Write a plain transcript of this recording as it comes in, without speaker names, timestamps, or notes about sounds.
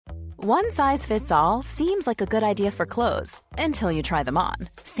One size fits all seems like a good idea for clothes until you try them on.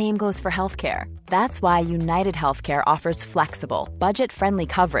 Same goes for healthcare. That's why United Healthcare offers flexible, budget-friendly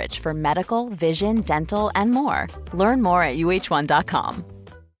coverage for medical, vision, dental, and more. Learn more at uh1.com.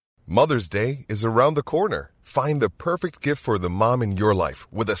 Mother's Day is around the corner. Find the perfect gift for the mom in your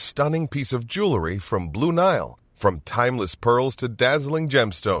life with a stunning piece of jewelry from Blue Nile. From timeless pearls to dazzling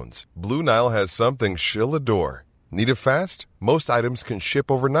gemstones, Blue Nile has something she'll adore. Need it fast? Most items can ship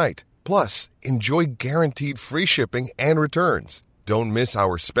overnight. Plus, enjoy guaranteed free shipping and returns. Don't miss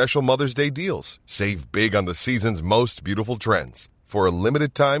our special Mother's Day deals. Save big on the season's most beautiful trends. For a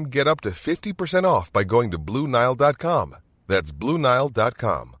limited time, get up to 50% off by going to BlueNile.com. That's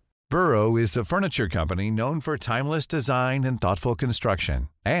BlueNile.com. Burrow is a furniture company known for timeless design and thoughtful construction,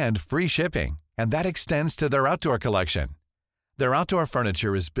 and free shipping, and that extends to their outdoor collection. Their outdoor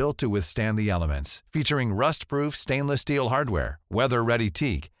furniture is built to withstand the elements, featuring rust-proof stainless steel hardware, weather-ready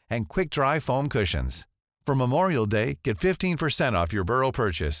teak, and quick-dry foam cushions. For Memorial Day, get 15% off your Burrow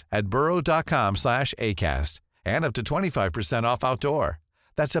purchase at burrow.com/acast, and up to 25% off outdoor.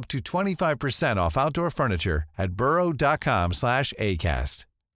 That's up to 25% off outdoor furniture at burrow.com/acast.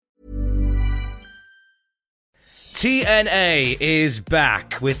 TNA is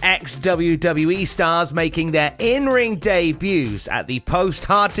back, with ex-WWE stars making their in-ring debuts at the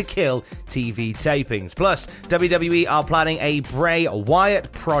post-Hard to Kill TV tapings. Plus, WWE are planning a Bray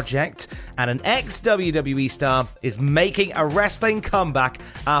Wyatt project, and an ex-WWE star is making a wrestling comeback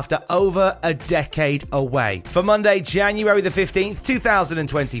after over a decade away. For Monday, January the 15th,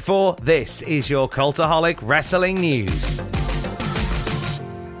 2024, this is your Cultaholic Wrestling News.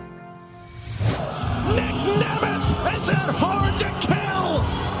 Is that hard to kill?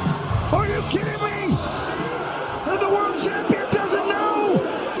 Are you kidding me? The world champion doesn't know.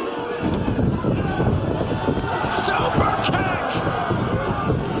 Super kick.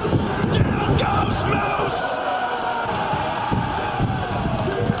 Down goes Moose.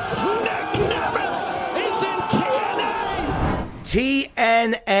 Nick Nemeth is in TNA.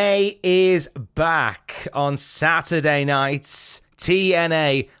 TNA is back on Saturday nights.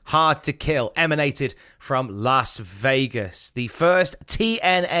 TNA Hard to Kill emanated from Las Vegas, the first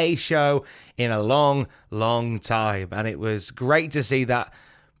TNA show in a long, long time. And it was great to see that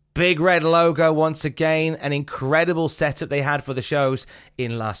big red logo once again. An incredible setup they had for the shows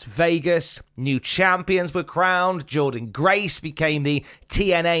in Las Vegas. New champions were crowned. Jordan Grace became the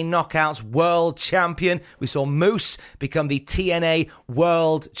TNA Knockouts World Champion. We saw Moose become the TNA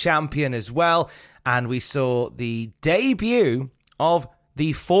World Champion as well. And we saw the debut of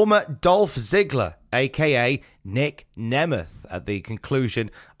the former Dolph Ziggler, a.k.a. Nick Nemeth, at the conclusion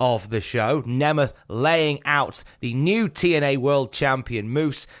of the show. Nemeth laying out the new TNA World Champion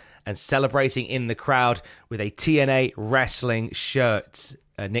Moose and celebrating in the crowd with a TNA wrestling shirt.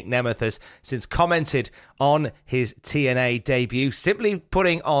 Nick Nemeth has since commented on his TNA debut, simply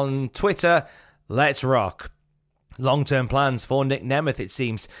putting on Twitter, "Let's rock." Long-term plans for Nick Nemeth, it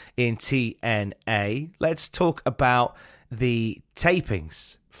seems, in TNA. Let's talk about the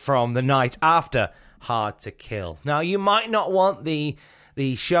tapings from the night after Hard to Kill. Now, you might not want the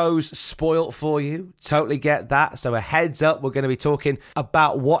shows spoilt for you. Totally get that. So a heads up, we're going to be talking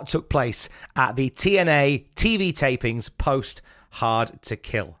about what took place at the TNA TV tapings post Hard to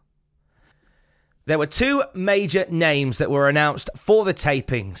Kill. There were two major names that were announced for the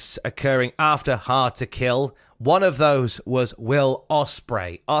tapings occurring after Hard to Kill. One of those was Will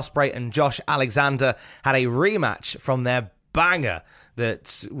Ospreay. Ospreay and Josh Alexander had a rematch from their banger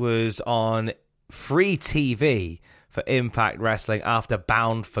that was on free TV for Impact Wrestling after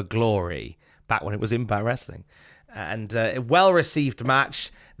Bound for Glory, back when it was Impact Wrestling. And a well-received match.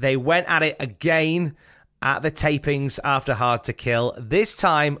 They went at it again at the tapings after Hard to Kill, this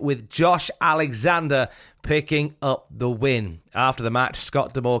time with Josh Alexander picking up the win. After the match,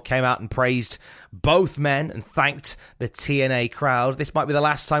 Scott D'Amore came out and praised both men and thanked the TNA crowd. This might be the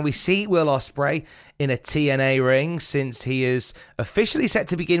last time we see Will Ospreay in a TNA ring, since he is officially set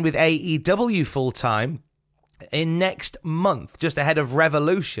to begin with AEW full-time in next month, just ahead of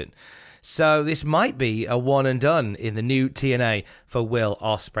Revolution. So this might be a one and done in the new TNA for Will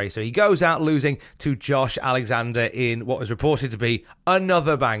Ospreay. So he goes out losing to Josh Alexander in what was reported to be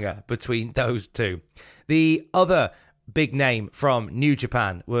another banger between those two. The other big name from New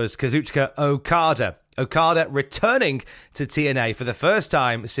Japan was Kazuchika Okada. Okada returning to TNA for the first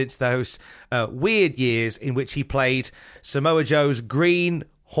time since those weird years in which he played Samoa Joe's Green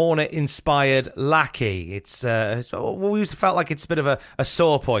Hornet-inspired lackey. It's we felt like it's a bit of a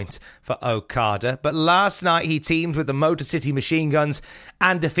sore point for Okada. But last night he teamed with the Motor City Machine Guns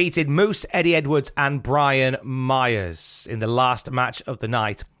and defeated Moose, Eddie Edwards, and Brian Myers in the last match of the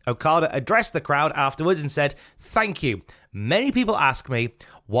night Okada addressed the crowd afterwards and said, "Thank you. Many people ask me,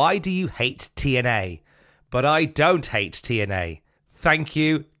 why do you hate TNA? But I don't hate TNA. Thank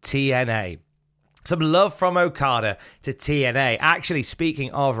you, TNA." Some love from Okada to TNA. Actually, speaking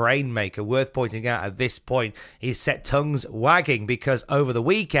of Rainmaker, worth pointing out at this point, he's set tongues wagging because over the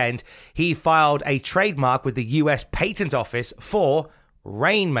weekend, he filed a trademark with the US Patent Office for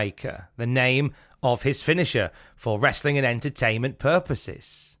Rainmaker, the name of his finisher, for wrestling and entertainment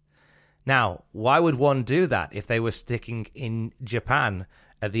purposes. Now, why would one do that if they were sticking in Japan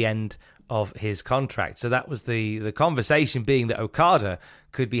at the end of his contract? So that was the conversation, being that Okada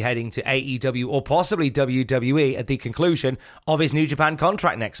could be heading to AEW or possibly WWE at the conclusion of his New Japan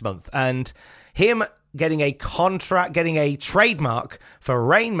contract next month. And him getting a trademark for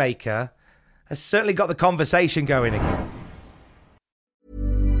Rainmaker has certainly got the conversation going again.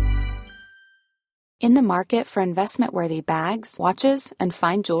 In the market for investment-worthy bags, watches, and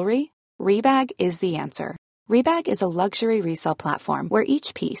fine jewelry, Rebag is the answer. Rebag is a luxury resale platform where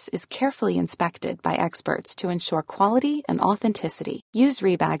each piece is carefully inspected by experts to ensure quality and authenticity. Use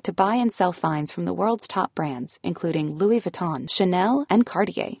Rebag to buy and sell finds from the world's top brands, including Louis Vuitton, Chanel, and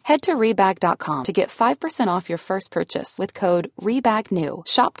Cartier. Head to Rebag.com to get 5% off your first purchase with code REBAGNEW.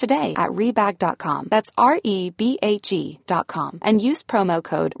 Shop today at Rebag.com. That's REBAG.com. And use promo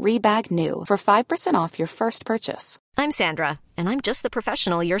code REBAGNEW for 5% off your first purchase. I'm Sandra, and I'm just the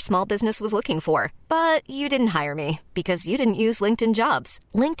professional your small business was looking for. But you didn't hire me because you didn't use LinkedIn Jobs.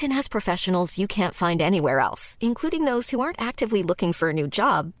 LinkedIn has professionals you can't find anywhere else, including those who aren't actively looking for a new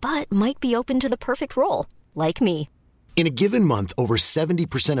job, but might be open to the perfect role, like me. In a given month, over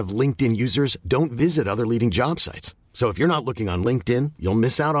 70% of LinkedIn users don't visit other leading job sites. So if you're not looking on LinkedIn, you'll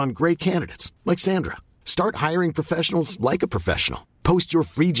miss out on great candidates, like Sandra. Start hiring professionals like a professional. Post your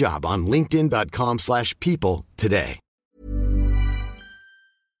free job on linkedin.com/people today.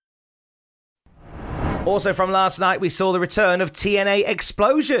 Also from last night, we saw the return of TNA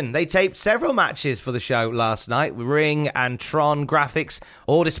Explosion. They taped several matches for the show last night, with Ring and Tron graphics,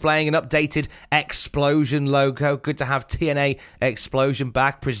 all displaying an updated Explosion logo. Good to have TNA Explosion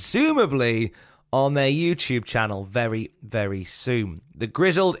back, presumably on their YouTube channel very, very soon. The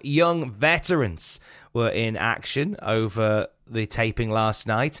grizzled young veterans were in action over the taping last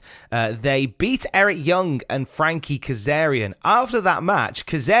night. They beat Eric Young and Frankie Kazarian. After that match,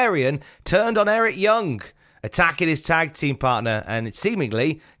 Kazarian turned on Eric Young, attacking his tag team partner and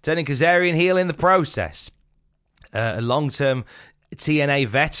seemingly turning Kazarian heel in the process. A long-term TNA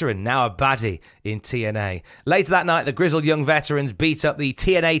veteran, now a baddie in TNA. Later that night, the grizzled young veterans beat up the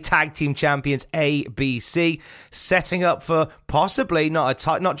TNA Tag Team Champions ABC, setting up for possibly not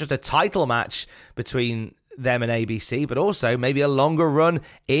just a title match between them and ABC, but also maybe a longer run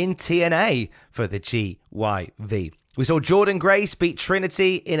in TNA for the GYV. We saw Jordynne Grace beat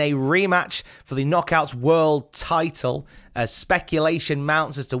Trinity in a rematch for the Knockouts World title, as speculation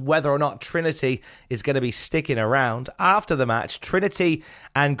mounts as to whether or not Trinity is going to be sticking around. After the match, Trinity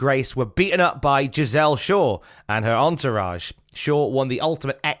and Grace were beaten up by Giselle Shaw and her entourage. Shaw won the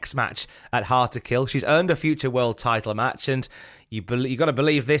Ultimate X match at Hard to Kill. She's earned a future world title match, and you got to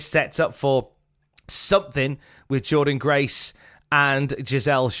believe this sets up for something with Jordynne Grace and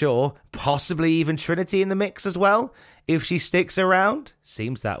Giselle Shaw, possibly even Trinity in the mix as well, if she sticks around.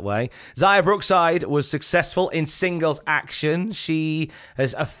 Seems that way. Xia Brookside was successful in singles action. She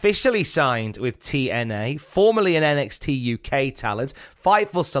has officially signed with TNA, formerly an NXT UK talent.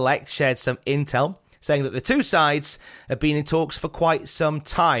 Fightful Select shared some intel, saying that the two sides have been in talks for quite some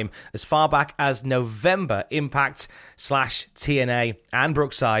time. As far back as November, Impact/TNA and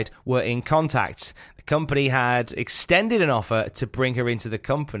Brookside were in contact. The company had extended an offer to bring her into the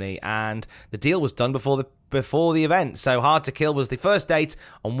company, and the deal was done before the event. So Hard to Kill was the first date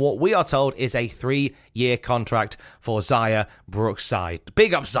on what we are told is a 3-year contract for Xia Brookside.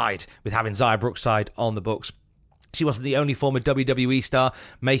 Big upside with having Xia Brookside on the books. She wasn't the only former WWE star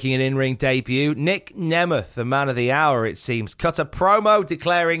making an in-ring debut. Nick Nemeth, the man of the hour, it seems, cut a promo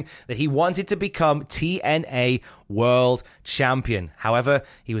declaring that he wanted to become TNA World Champion. However,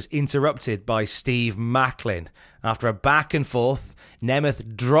 he was interrupted by Steve Maclin. After a back and forth,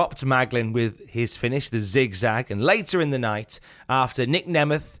 Nemeth dropped Maclin with his finish, the zigzag, and later in the night, after Nick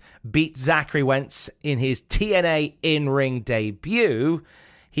Nemeth beat Zachary Wentz in his TNA in-ring debut,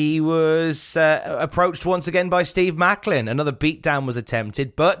 he was approached once again by Steve Maclin. Another beatdown was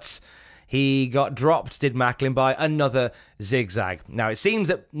attempted, but he got dropped, did Maclin, by another zigzag. Now, it seems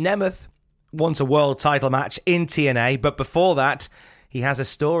that Nemeth wants a world title match in TNA, but before that, he has a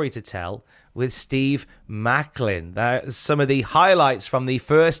story to tell with Steve Maclin. Some of the highlights from the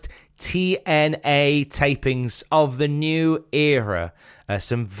first TNA tapings of the new era.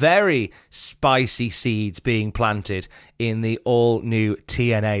 Some very spicy seeds being planted in the all-new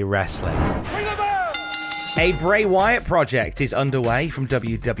TNA wrestling. A Bray Wyatt project is underway from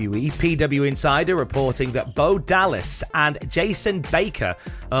WWE. PW Insider reporting that Bo Dallas and Jason Baker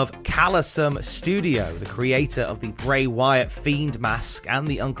of Callosum Studio, the creator of the Bray Wyatt Fiend mask and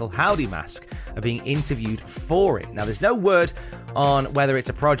the Uncle Howdy mask, are being interviewed for it. Now, there's no word on whether it's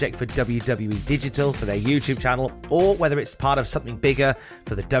a project for WWE Digital, for their YouTube channel, or whether it's part of something bigger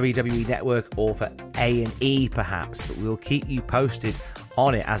for the WWE Network or for A&E perhaps, but we'll keep you posted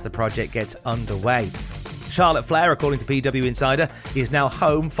on it as the project gets underway. Charlotte Flair, according to PW Insider, is now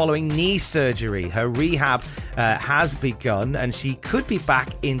home following knee surgery. Her rehab has begun and she could be back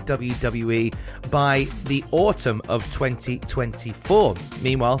in WWE by the autumn of 2024.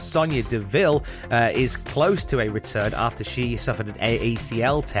 Meanwhile, Sonya Deville is close to a return after she suffered an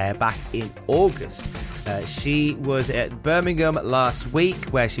ACL tear back in August. She was at Birmingham last week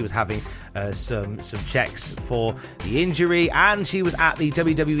where she was having some checks for the injury, and she was at the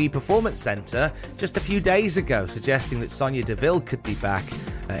WWE Performance Center just a few days ago, suggesting that Sonya Deville could be back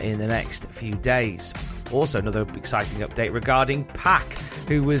in the next few days. Also, another exciting update regarding Pac,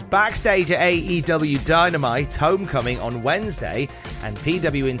 who was backstage at AEW Dynamite Homecoming on Wednesday, and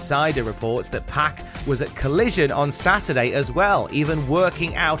PW Insider reports that Pac was at Collision on Saturday as well, even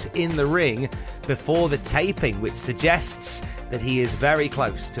working out in the ring before the taping, which suggests that he is very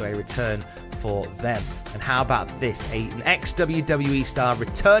close to a return for them. And how about this? An ex-WWE star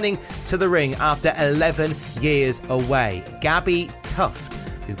returning to the ring after 11 years away. Gabby Tuft,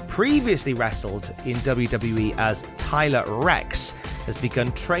 who previously wrestled in WWE as Tyler Rex, has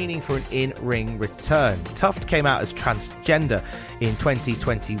begun training for an in-ring return. Tuft came out as transgender in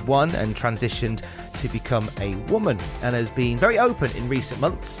 2021 and transitioned to become a woman, and has been very open in recent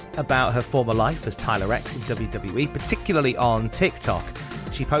months about her former life as Tyler Rex in WWE, particularly on TikTok.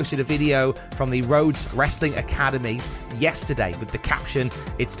 She posted a video from the Rhodes Wrestling Academy yesterday with the caption,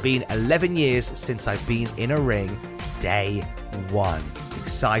 "It's been 11 years since I've been in a ring, day one."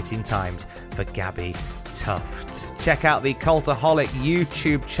 Exciting times for Gabby Tuft. Check out the Cultaholic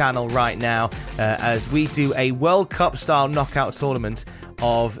YouTube channel right now as we do a World Cup style knockout tournament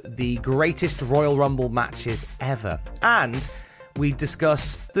of the greatest Royal Rumble matches ever. And we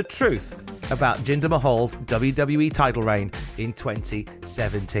discuss the truth about Jinder Mahal's WWE title reign in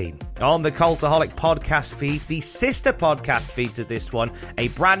 2017. On the Cultaholic podcast feed, the sister podcast feed to this one, a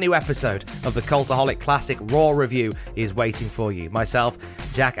brand new episode of the Cultaholic Classic Raw review is waiting for you. Myself,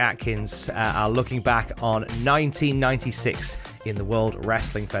 Jack Atkins, are looking back on 1996 in the World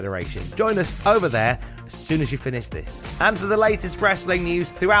Wrestling Federation. Join us over there as soon as you finish this. And for the latest wrestling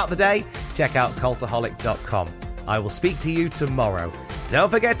news throughout the day, check out cultaholic.com. I will speak to you tomorrow. Don't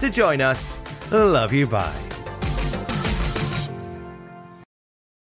forget to join us. Love you, bye.